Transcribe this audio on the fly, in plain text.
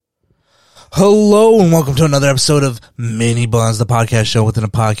Hello and welcome to another episode of Mini-Bunz, the podcast show within a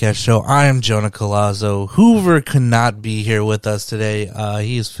podcast show. I am Jonah Colazzo. Hoover could not be here with us today.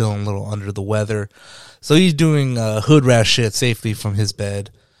 He is feeling a little under the weather. So he's doing hood rat shit safely from his bed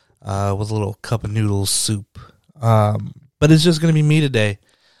with a little cup of noodles soup. But it's just going to be me today.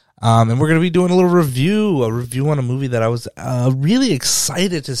 And we're going to be doing a review on a movie that I was really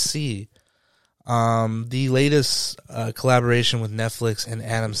excited to see. The latest collaboration with Netflix and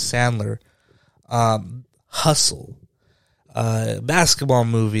Adam Sandler. Hustle, basketball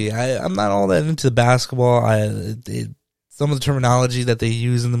movie. I'm not all that into basketball. Some of the terminology that they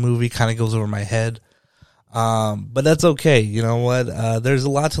use in the movie kind of goes over my head. But that's okay. You know what? There's a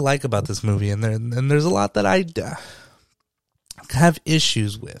lot to like about this movie, and there's a lot that I have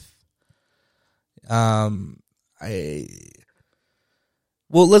issues with.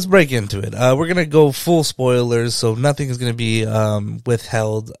 Well, let's break into it. We're going to go full spoilers, so nothing is going to be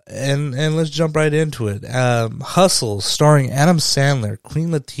withheld. And let's jump right into it. Hustle, starring Adam Sandler, Queen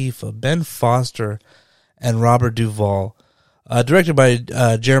Latifah, Ben Foster, and Robert Duvall. Directed by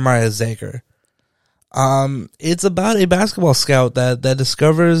Jeremiah Zager. It's about a basketball scout that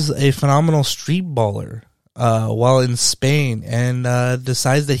discovers a phenomenal street baller while in Spain and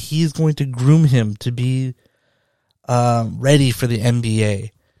decides that he's going to groom him to be ready for the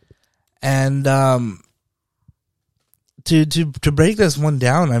NBA. And to break this one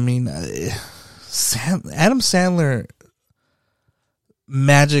down, I mean, Adam Sandler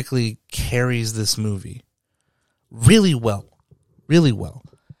magically carries this movie really well.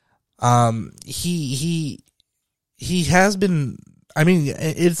 He has been, I mean,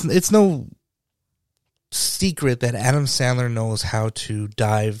 it's no secret that Adam Sandler knows how to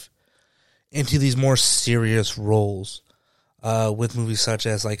dive into these more serious roles with movies such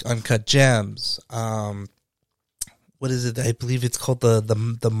as like Uncut Gems. What is it? I believe it's called the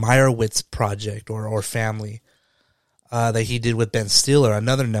Meyerowitz Project or Family that he did with Ben Stiller,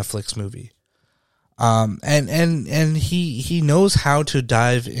 another Netflix movie. And he knows how to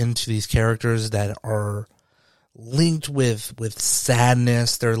dive into these characters that are linked with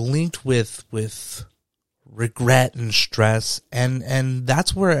sadness. They're linked with regret and stress, and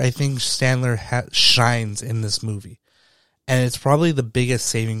that's where I think Sandler shines in this movie, and it's probably the biggest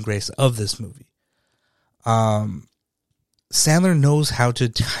saving grace of this movie. Sandler knows how to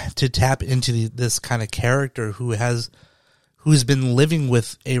tap into this kind of character who's been living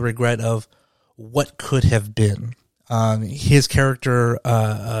with a regret of what could have been. His character,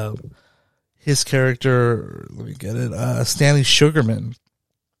 let me get it. Stanley Sugarman.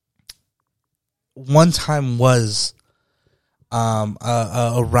 One time was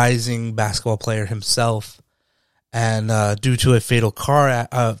a rising basketball player himself, and due to a fatal car,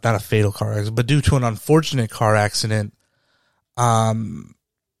 not a fatal car accident, but due to an unfortunate car accident,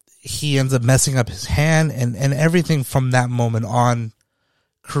 he ends up messing up his hand, and everything from that moment on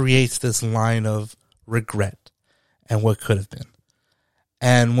creates this line of regret and what could have been.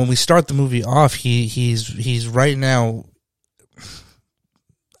 And when we start the movie off, he's right now,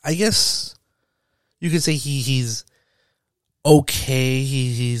 I guess you could say he's okay.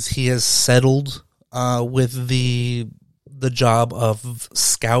 He has settled with the job of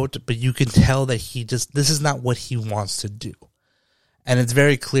scout, but you can tell that this is not what he wants to do. And it's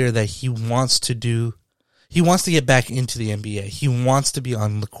very clear that he wants to get back into the NBA. He wants to be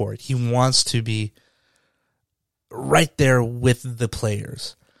on the court. He wants to be right there with the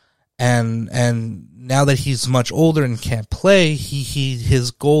players. And now that he's much older and can't play,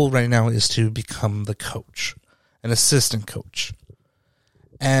 his goal right now is to become the coach, an assistant coach.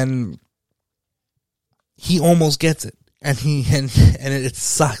 And he almost gets it. And it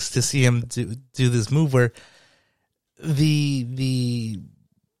sucks to see him do this move where the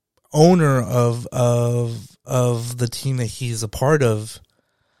owner of the team that he's a part of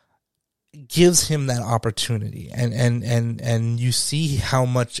gives him that opportunity, and you see how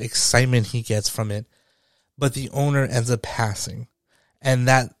much excitement he gets from it, but the owner ends up passing, and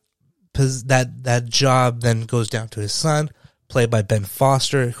that job then goes down to his son, played by Ben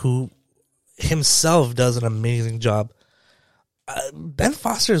Foster, who himself does an amazing job. Ben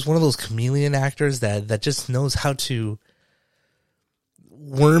Foster is one of those chameleon actors that just knows how to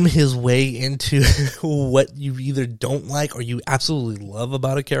worm his way into what you either don't like or you absolutely love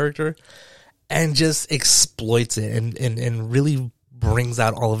about a character, and just exploits it and really brings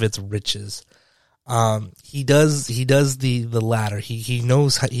out all of its riches. He does the latter. He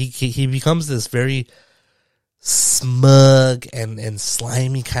knows how he becomes this very smug and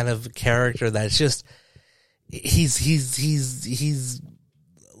slimy kind of character that's just he's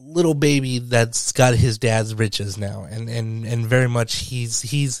little baby that's got his dad's riches now, and very much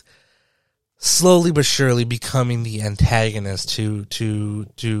he's slowly but surely becoming the antagonist to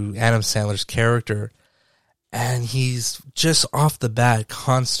Adam Sandler's character. And he's just off the bat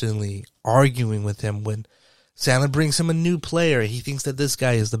constantly arguing with him. When Sandler brings him a new player, he thinks that this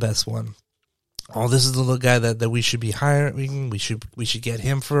guy is the best one. Oh, this is the little guy that we should be hiring. We should get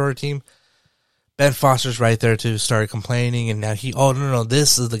him for our team. Ben Foster's right there to start complaining, and now no,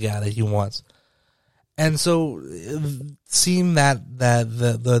 this is the guy that he wants. And so, seeing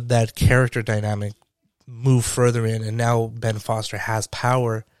that character dynamic move further in, and now Ben Foster has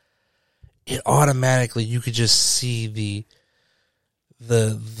power, it automatically, you could just see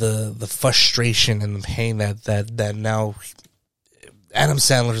the frustration and the pain that now Adam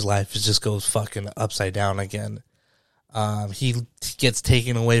Sandler's life just goes fucking upside down again. He gets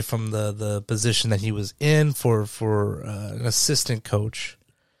taken away from the position that he was in for an assistant coach,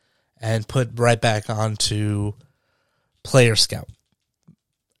 and put right back onto player scout.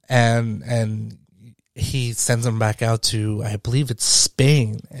 And he sends him back out to, I believe it's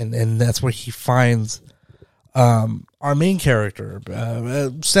Spain, and that's where he finds our main character,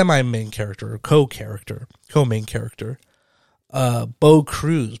 semi-main character, or co-main character, Bo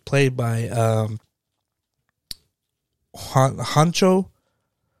Cruz, played by Hancho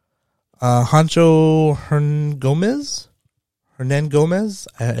Hernan Gomez.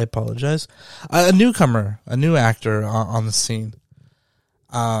 I apologize. A newcomer, a new actor on the scene.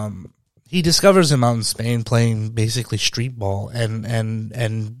 He discovers him out in Spain playing basically street ball,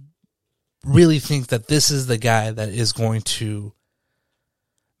 and really thinks that this is the guy that is going to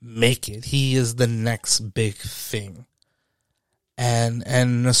make it. He is the next big thing. And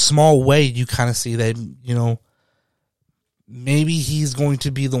in a small way, you kind of see that, maybe he's going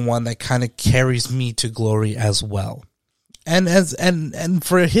to be the one that kind of carries me to glory as well. And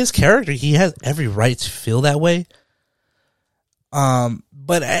for his character, he has every right to feel that way. But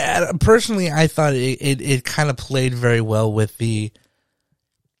personally, I thought it kind of played very well with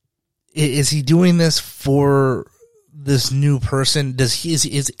is he doing this for this new person?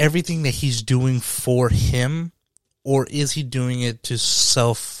 Is everything that he's doing for him, or is he doing it to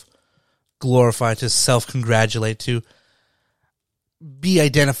self-glorify, to self-congratulate, to be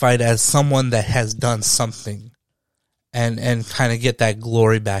identified as someone that has done something, and kind of get that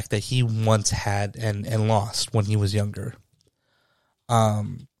glory back that he once had and lost when he was younger?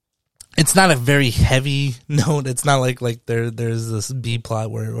 It's not a very heavy note. It's not like there's this B plot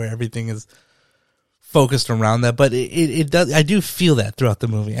where everything is focused around that, but it does. I do feel that throughout the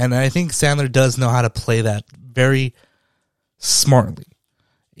movie, and I think Sandler does know how to play that very smartly.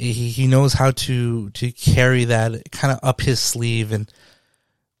 He knows how to carry that kind of up his sleeve, and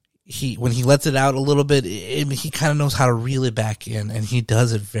when he lets it out a little bit, he kind of knows how to reel it back in, and he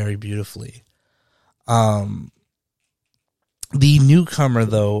does it very beautifully. The newcomer,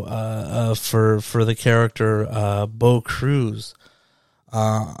 though, for the character Bo Cruz,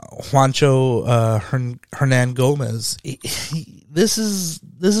 Juancho Hernan Gomez, this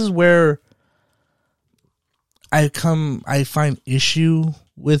is where I find issue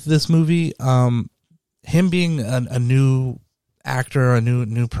with this movie. Him being a new actor, a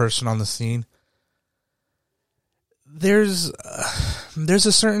new person on the scene, there's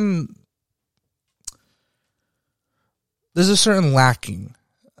a certain lacking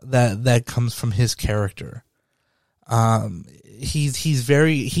that comes from his character. He's a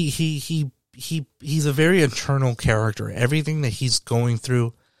very internal character. Everything that he's going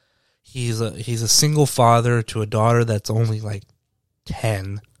through, he's a single father to a daughter that's only like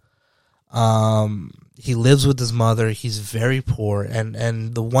 10. He lives with his mother. He's very poor,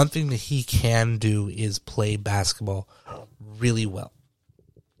 and the one thing that he can do is play basketball really well.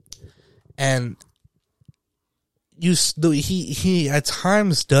 And he at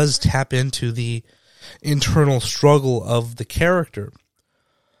times does tap into the internal struggle of the character,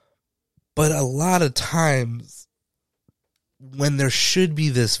 but a lot of times when there should be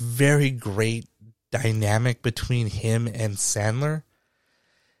this very great dynamic between him and Sandler,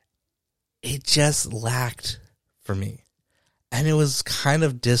 it just lacked for me. And it was kind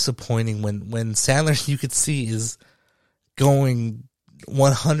of disappointing when Sandler, you could see, is going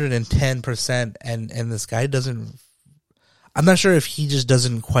 110%, and this guy doesn't. I'm not sure if he just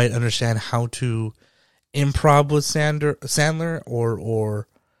doesn't quite understand how to improv with Sandler, or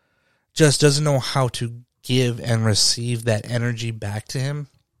just doesn't know how to give and receive that energy back to him.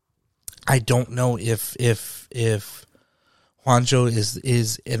 I don't know if Juancho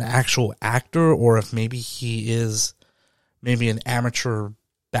is an actual actor, or if maybe he is an amateur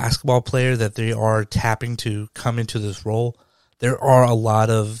basketball player that they are tapping to come into this role. There are a lot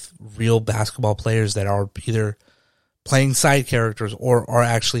of real basketball players that are either playing side characters or are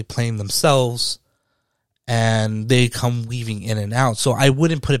actually playing themselves, and they come weaving in and out. So I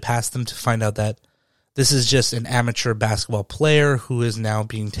wouldn't put it past them to find out that this is just an amateur basketball player who is now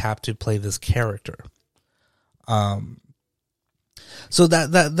being tapped to play this character. So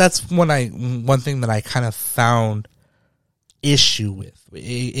that's one thing that I kind of found issue with.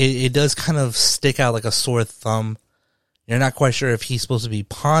 It does kind of stick out like a sore thumb. You're not quite sure if he's supposed to be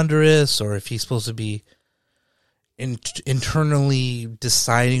ponderous or if he's supposed to be internally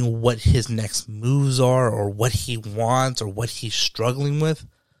deciding what his next moves are or what he wants or what he's struggling with,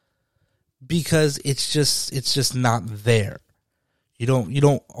 because it's just not there. You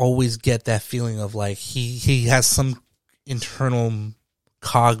don't always get that feeling of like he has some internal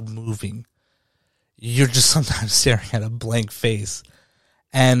cog moving. You're just sometimes staring at a blank face.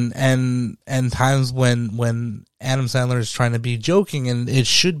 And times when Adam Sandler is trying to be joking, and it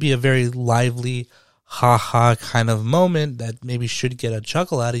should be a very lively, ha-ha kind of moment that maybe should get a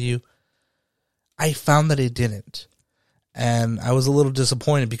chuckle out of you, I found that it didn't. And I was a little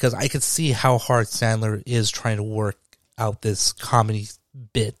disappointed because I could see how hard Sandler is trying to work out this comedy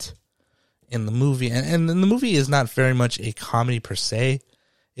bit in the movie. And the movie is not very much a comedy per se.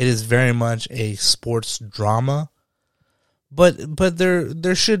 It is very much a sports drama. But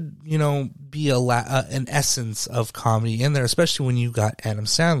there should, be an essence of comedy in there, especially when you got Adam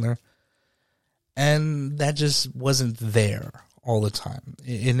Sandler. And that just wasn't there all the time.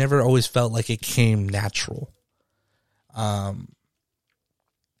 It never always felt like it came natural. So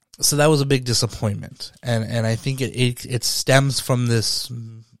that was a big disappointment. And I think it stems from this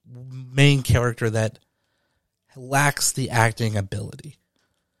main character that lacks the acting ability.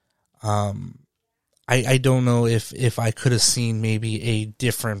 I don't know if I could have seen maybe a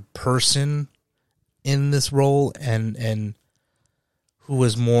different person in this role and who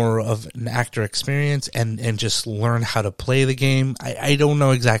was more of an actor experience and just learn how to play the game. I don't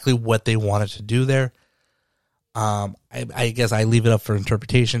know exactly what they wanted to do there. I guess I leave it up for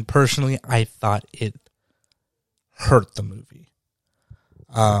interpretation. Personally, I thought it hurt the movie.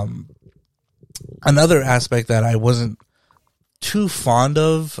 Another aspect that I wasn't too fond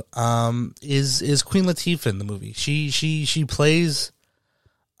of is Queen Latifah in the movie. She plays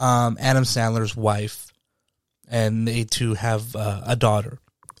Adam Sandler's wife, and they two have a daughter.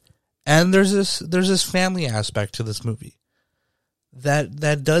 And there's this family aspect to this movie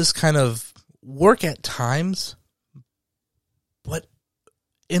that does kind of work at times, but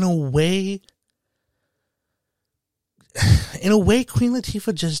in a way, Queen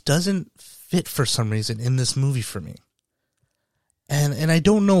Latifah just doesn't fit for some reason in this movie for me. And I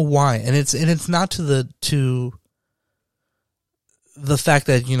don't know why. And it's not to the fact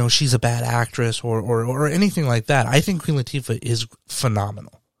that, she's a bad actress or anything like that. I think Queen Latifah is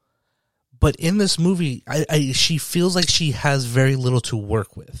phenomenal. But in this movie, she feels like she has very little to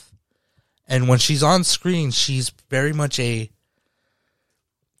work with. And when she's on screen, she's very much she's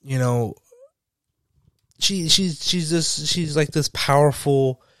like this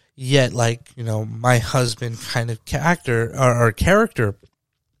powerful, yet my husband kind of actor or character,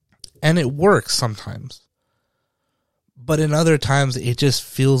 and it works sometimes. But in other times, it just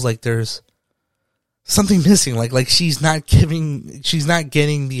feels like there's something missing. Like she's not getting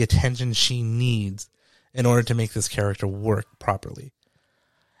the attention she needs in order to make this character work properly.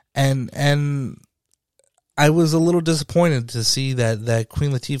 And I was a little disappointed to see that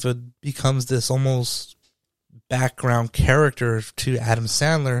Queen Latifah becomes this almost background character to Adam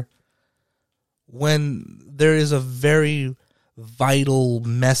Sandler when there is a very vital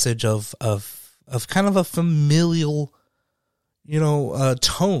message of kind of a familial,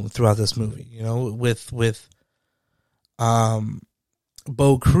 tone throughout this movie, with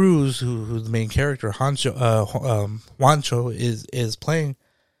Bo Cruz, who the main character Juancho is playing.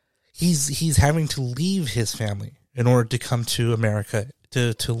 He's having to leave his family in order to come to America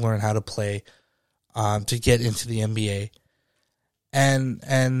to learn how to play, to get into the NBA,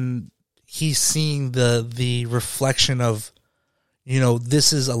 and he's seeing the reflection of,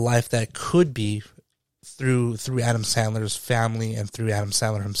 this is a life that could be through Adam Sandler's family and through Adam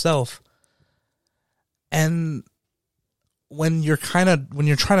Sandler himself. And when you're trying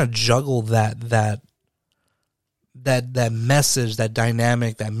to juggle that message, that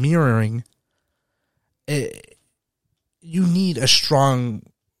dynamic, that mirroring, you need a strong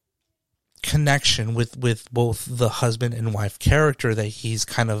connection with both the husband and wife character that he's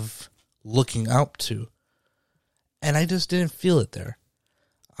kind of looking up to. And I just didn't feel it there.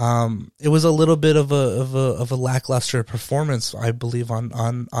 It was a little bit of a lackluster performance, I believe,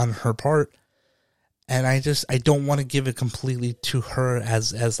 on her part. And I don't want to give it completely to her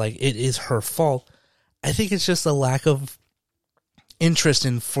as like it is her fault. I think it's just a lack of interest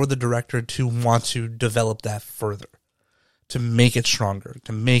for the director to want to develop that further, to make it stronger,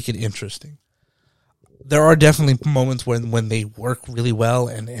 to make it interesting. There are definitely moments when they work really well,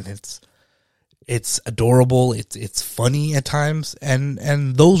 and it's adorable, it's funny at times,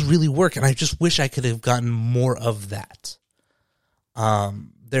 and those really work, and I just wish I could have gotten more of that.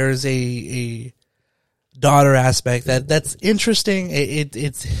 There's a daughter aspect that's interesting.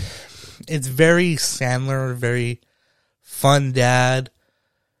 It's very Sandler, very fun dad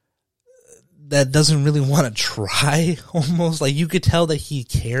that doesn't really want to try, almost. Like, you could tell that he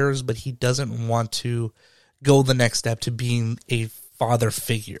cares, but he doesn't want to go the next step to being a father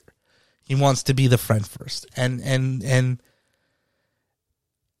figure. He wants to be the friend first. And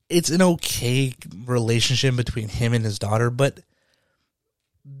it's an okay relationship between him and his daughter, but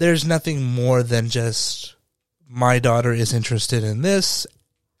there's nothing more than just, my daughter is interested in this,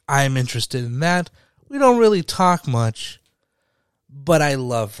 I'm interested in that. We don't really talk much, but I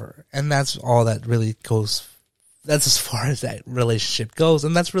love her. And that's all that really goes. That's as far as that relationship goes.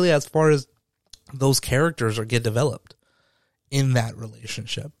 And that's really as far as those characters get developed in that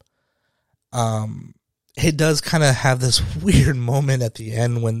relationship. It does kind of have this weird moment at the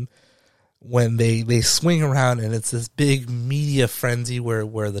end when they swing around, and it's this big media frenzy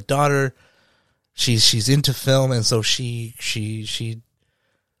where the daughter, she's into film, and so she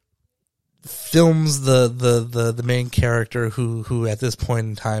films the main character who at this point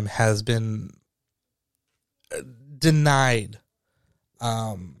in time has been denied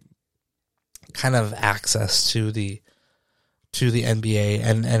kind of access to the NBA,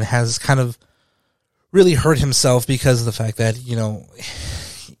 and has kind of really hurt himself because of the fact that, you know,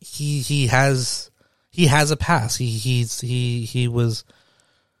 he has a past. He was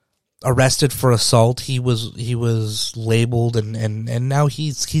arrested for assault. He was labeled, and now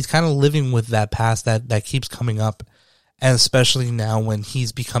he's kind of living with that past that keeps coming up, and especially now when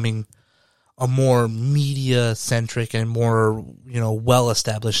he's becoming a more media centric and more, you know, well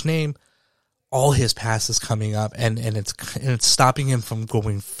established name. All his past is coming up, and it's stopping him from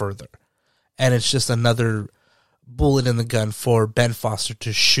going further. And it's just another bullet in the gun for Ben Foster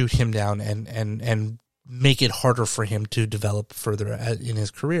to shoot him down and make it harder for him to develop further in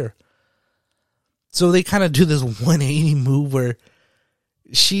his career. So they kind of do this 180 move where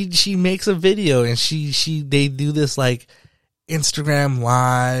she makes a video, and they do this like Instagram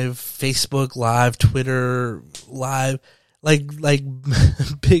live, Facebook live, Twitter live, like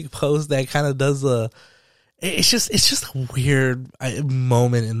big post that kind of does it's just a weird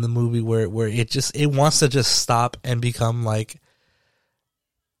moment in the movie where it wants to just stop and become like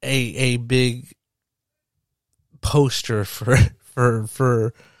a big poster for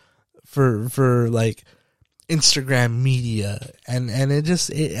like Instagram media, and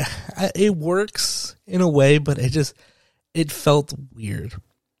it works in a way, but it felt weird.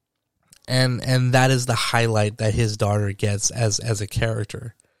 And that is the highlight that his daughter gets as a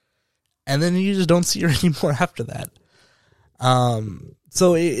character. And then you just don't see her anymore after that.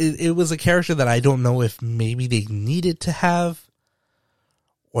 So it was a character that I don't know if maybe they needed to have,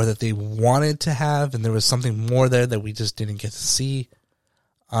 or that they wanted to have, and there was something more there that we just didn't get to see.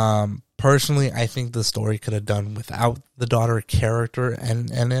 Personally, I think the story could have done without the daughter character,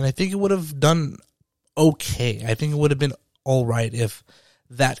 and I think it would have done okay. I think it would have been all right if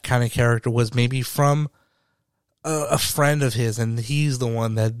that kind of character was maybe from a friend of his, and he's the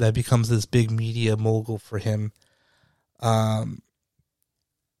one that becomes this big media mogul for him. And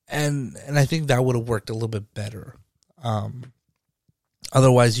I think that would have worked a little bit better.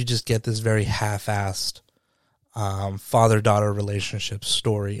 Otherwise, you just get this very half-assed father-daughter relationship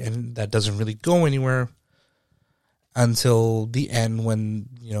story, and that doesn't really go anywhere until the end when,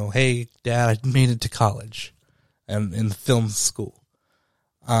 you know, hey, Dad, I made it to college and in the film school.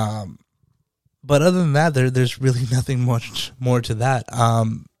 But other than that, there's really nothing much more to that.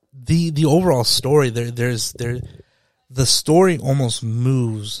 The overall story, the story almost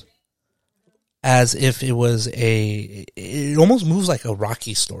moves as if it was it almost moves like a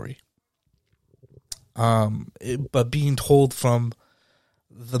Rocky story. But being told from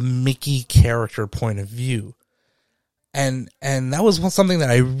the Mickey character point of view. And that was something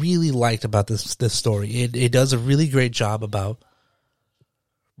that I really liked about this story. It does a really great job about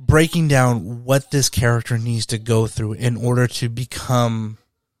breaking down what this character needs to go through in order to become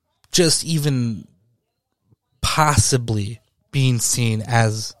just even possibly being seen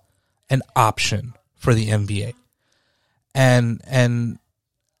as an option for the NBA. And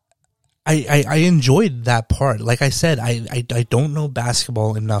I enjoyed that part. Like I said, I don't know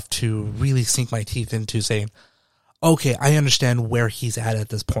basketball enough to really sink my teeth into saying, okay, I understand where he's at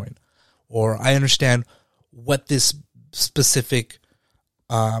this point. or I understand what this specific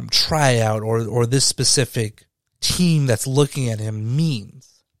tryout or this specific team that's looking at him means.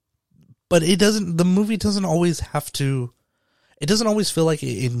 But the movie doesn't always have to, it doesn't always feel like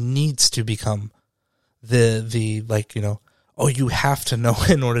it needs to become the like, you know, oh, you have to know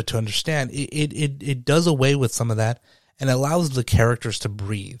in order to understand. It does away with some of that and allows the characters to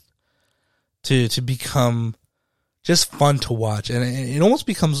breathe, to become just fun to watch. And it almost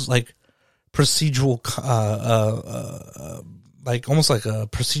becomes like procedural, like almost like a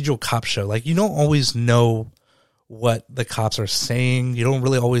procedural cop show. Like, you don't always know what the cops are saying. You don't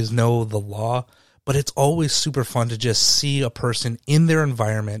really always know the law, but it's always super fun to just see a person in their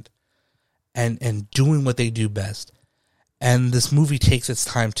environment and doing what they do best. And this movie takes its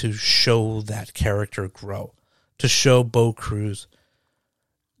time to show that character grow, to show Bo Cruz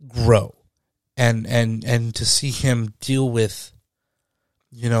grow, and to see him deal with,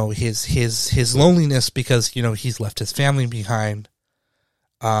 you know, his loneliness because, you know, he's left his family behind.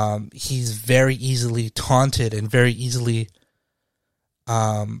 He's very easily taunted and very easily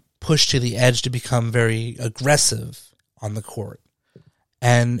pushed to the edge to become very aggressive on the court.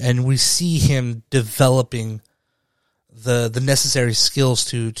 And we see him developing the necessary skills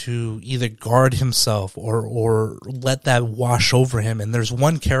to either guard himself or let that wash over him. And there's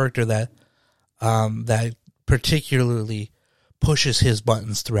one character that particularly pushes his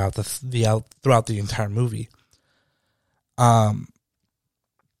buttons throughout the entire movie. And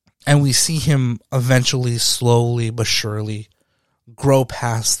we see him eventually, slowly but surely, grow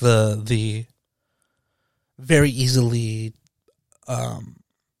past the very easily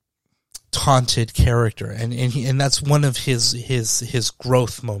taunted character, and that's one of his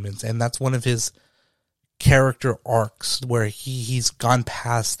growth moments, and that's one of his character arcs where he's gone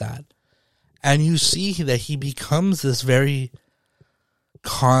past that, and you see that he becomes this very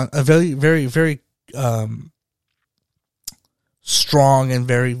strong and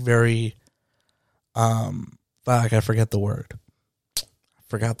very fuck, I forgot the word.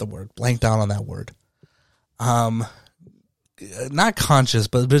 Blanked out on that word. Not conscious,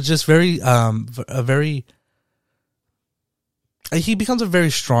 but just very he becomes a very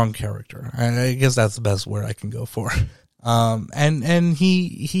strong character. I guess that's the best word I can go for. And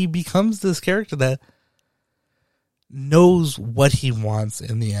he becomes this character that knows what he wants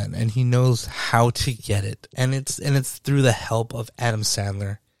in the end, and he knows how to get it. And it's through the help of Adam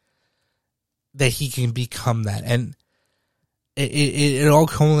Sandler that he can become that. And it all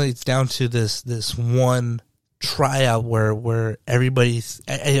culminates down to this one tryout where everybody's,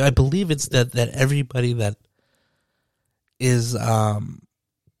 I believe it's that everybody that is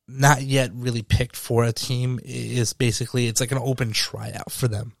not yet really picked for a team is basically, it's like an open tryout for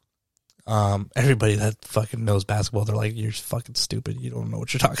them. Everybody that fucking knows basketball, they're like, you're fucking stupid, you don't know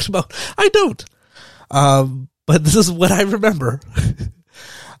what you're talking about. I don't. But this is what I remember.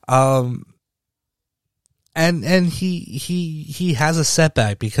 And he has a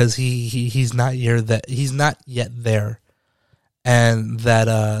setback because he's not yet there, and that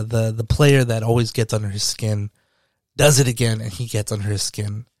the player that always gets under his skin does it again, and he gets under his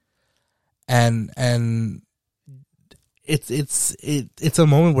skin, and it's a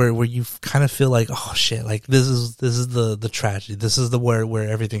moment where you kind of feel like, oh shit, like this is the tragedy, this is the where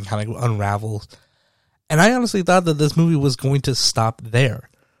everything kind of unravels, and I honestly thought that this movie was going to stop there,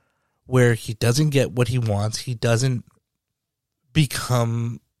 where he doesn't get what he wants, he doesn't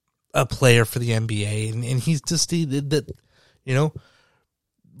become a player for the NBA, and he's just that, you know,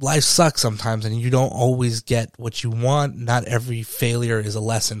 life sucks sometimes, and you don't always get what you want. Not every failure is a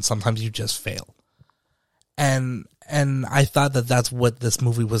lesson. Sometimes you just fail. And I thought that that's what this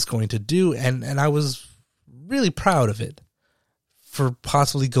movie was going to do, and I was really proud of it for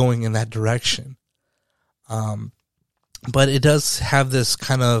possibly going in that direction. But it does have this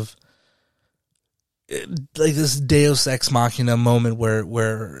kind of like this Deus Ex Machina moment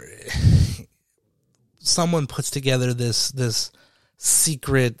where someone puts together this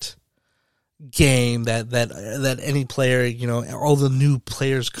secret game that any player, you know, all the new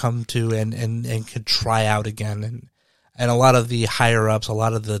players come to and could try out again, and a lot of the higher ups, a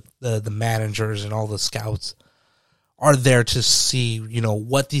lot of the managers and all the scouts are there to see, you know,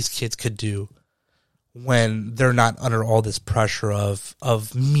 what these kids could do when they're not under all this pressure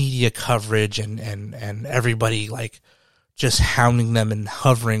of media coverage and everybody like just hounding them and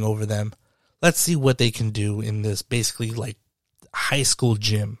hovering over them. Let's see what they can do in this basically like high school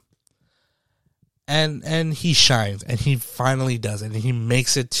gym. And he shines, and he finally does it, and he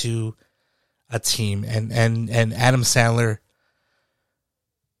makes it to a team, and Adam Sandler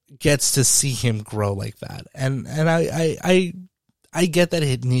gets to see him grow like that. And I get that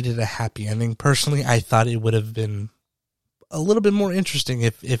it needed a happy ending. Personally, I thought it would have been a little bit more interesting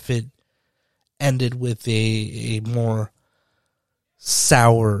if it ended with a more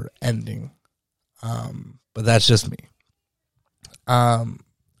sour ending. But that's just me.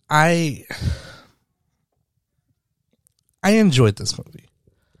 I enjoyed this movie.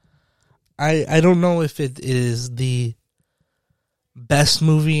 I don't know if it is the best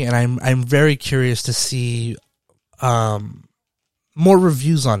movie, and I'm very curious to see more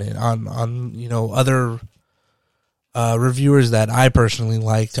reviews on it on other reviewers that I personally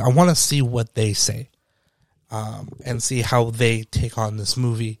liked. I want to see what they say and see how they take on this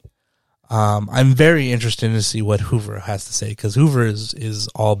movie. I'm very interested to see what Hoover has to say, because Hoover is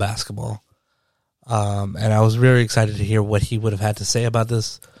all basketball. And I was very excited to hear what he would have had to say about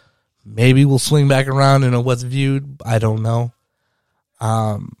this. Maybe we'll swing back around and know what's viewed. I don't know.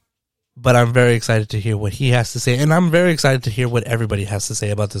 But I'm very excited to hear what he has to say. And I'm very excited to hear what everybody has to say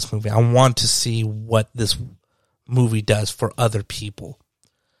about this movie. I want to see what this movie does for other people.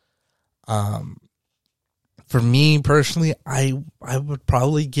 For me personally, I would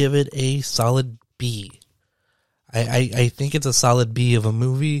probably give it a solid B. I think it's a solid B of a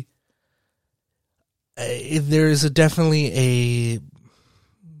movie. There is definitely a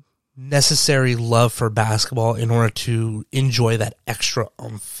necessary love for basketball in order to enjoy that extra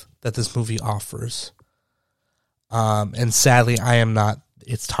oomph that this movie offers. And sadly, I am not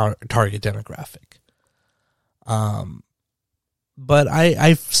its target demographic. But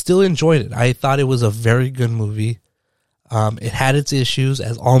I still enjoyed it. I thought it was a very good movie. It had its issues,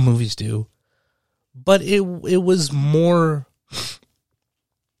 as all movies do. But it was more...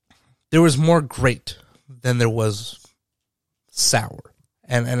 There was more great than there was sour.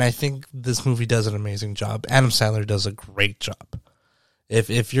 And I think this movie does an amazing job. Adam Sandler does a great job.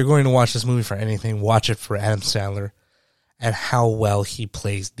 If you're going to watch this movie for anything, watch it for Adam Sandler and how well he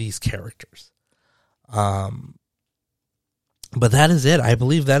plays these characters. But that is it. I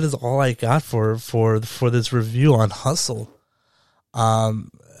believe that is all I got for this review on Hustle.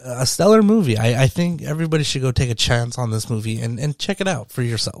 A stellar movie. I think everybody should go take a chance on this movie and check it out for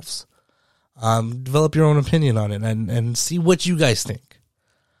yourselves. Develop your own opinion on it and see what you guys think.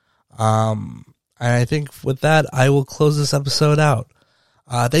 And I think with that, I will close this episode out.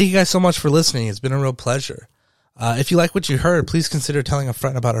 Thank you guys so much for listening. It's been a real pleasure. If you like what you heard, please consider telling a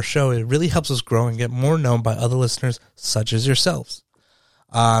friend about our show. It really helps us grow and get more known by other listeners such as yourselves.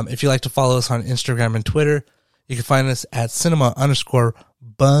 If you'd like to follow us on Instagram and Twitter, you can find us at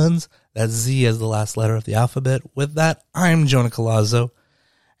cinema_buns. That's Z as the last letter of the alphabet. With that, I'm Jonah Colazzo,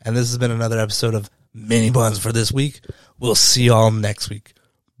 and this has been another episode of Mini-Bunz for this week. We'll see y'all next week.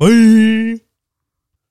 Bye!